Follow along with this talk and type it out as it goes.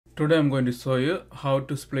Today I'm going to show you how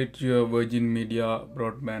to split your Virgin Media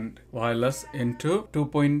Broadband Wireless into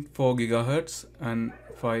 2.4 GHz and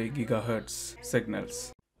 5 GHz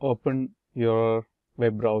signals. Open your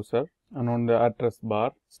web browser and on the address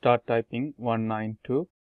bar start typing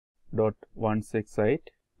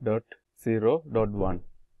 192.168.0.1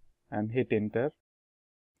 and hit enter.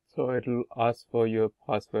 So it will ask for your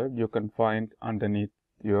password. You can find underneath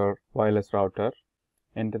your wireless router.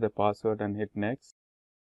 Enter the password and hit next.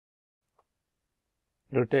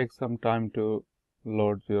 It will take some time to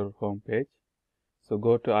load your home page. So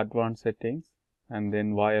go to advanced settings and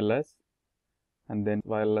then wireless and then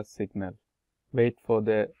wireless signal. Wait for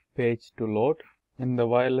the page to load. In the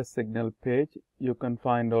wireless signal page, you can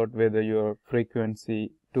find out whether your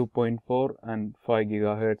frequency 2.4 and 5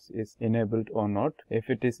 GHz is enabled or not. If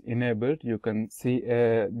it is enabled, you can see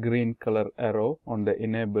a green color arrow on the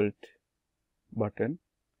enabled button.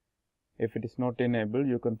 If it is not enabled,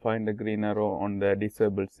 you can find a green arrow on the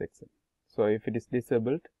disabled section. So if it is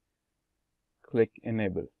disabled, click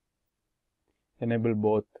enable. Enable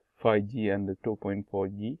both 5G and the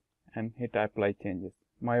 2.4G and hit apply changes.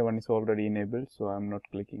 My one is already enabled, so I'm not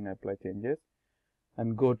clicking apply changes.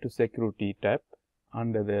 And go to security tab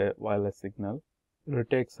under the wireless signal. It will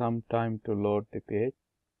take some time to load the page.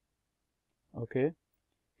 Okay,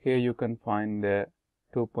 here you can find the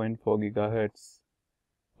 2.4 GHz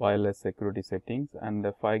wireless security settings and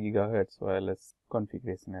the 5 GHz wireless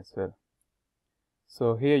configuration as well.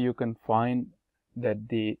 So here you can find that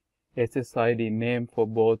the SSID name for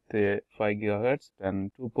both the 5 GHz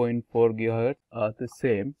and 2.4 GHz are the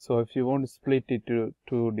same. So if you want to split it to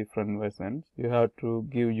two different versions, you have to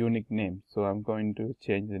give unique names. So I'm going to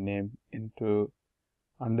change the name into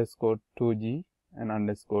 _2G and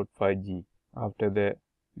 _5G after the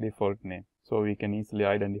default name. So we can easily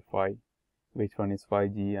identify which one is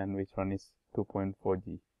 5G and which one is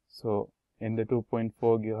 2.4G. So in the 2.4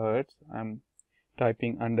 GHz, I'm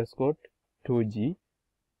typing _2G.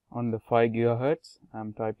 On the 5 GHz,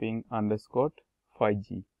 I'm typing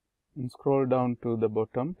 _5G. And scroll down to the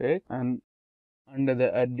bottom page and under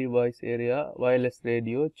the add device area, wireless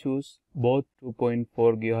radio, choose both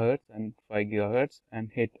 2.4 GHz and 5 GHz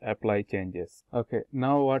and hit apply changes. Okay,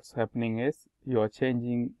 now what's happening is you are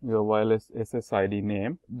changing your wireless SSID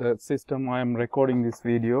name. The system I am recording this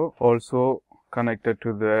video also connected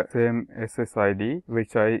to the same SSID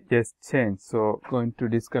which I just changed. So going to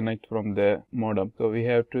disconnect from the modem. So we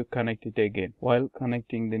have to connect it again. While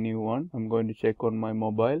connecting the new one, I'm going to check on my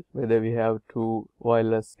mobile whether we have two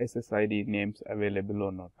wireless SSID names available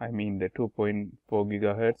or not. I mean the 2.4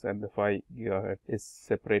 GHz and the 5 GHz is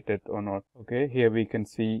separated or not. Okay, here we can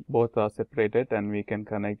see both are separated and we can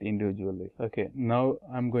connect individually. Okay, now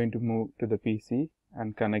I'm going to move to the PC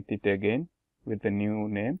and connect it again with the new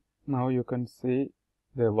name. Now you can see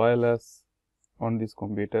the wireless on this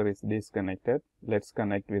computer is disconnected. Let's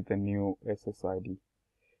connect with the new SSID.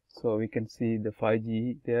 So we can see the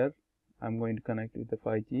 5G there. I'm going to connect with the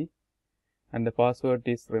 5G and the password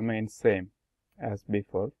is remains same as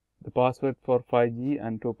before. The password for 5G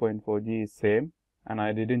and 2.4G is same and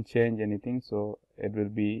I didn't change anything, so it will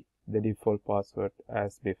be the default password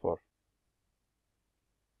as before.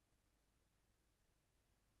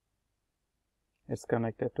 It's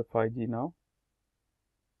connected to 5G now,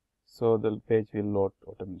 so the page will load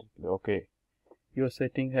automatically. Okay, your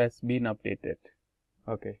setting has been updated.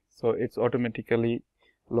 Okay, so it's automatically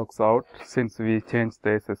logs out since we changed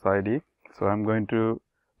the SSID. So I'm going to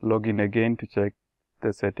log in again to check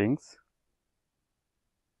the settings.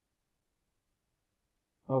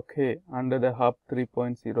 Okay, under the Hub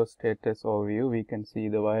 3.0 status overview, we can see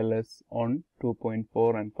the wireless on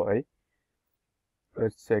 2.4 and 5.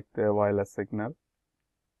 Let's check the wireless signal.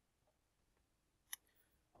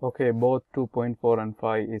 Okay, both 2.4 and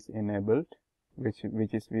 5 is enabled, which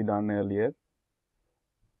is we done earlier.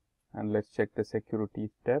 And let's check the security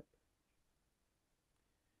tab.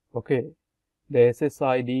 Okay, the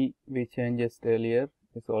SSID we changed earlier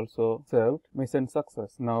is also served. Mission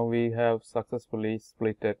success. Now we have successfully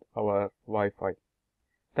splitted our Wi-Fi.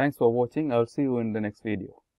 Thanks for watching. I'll see you in the next video.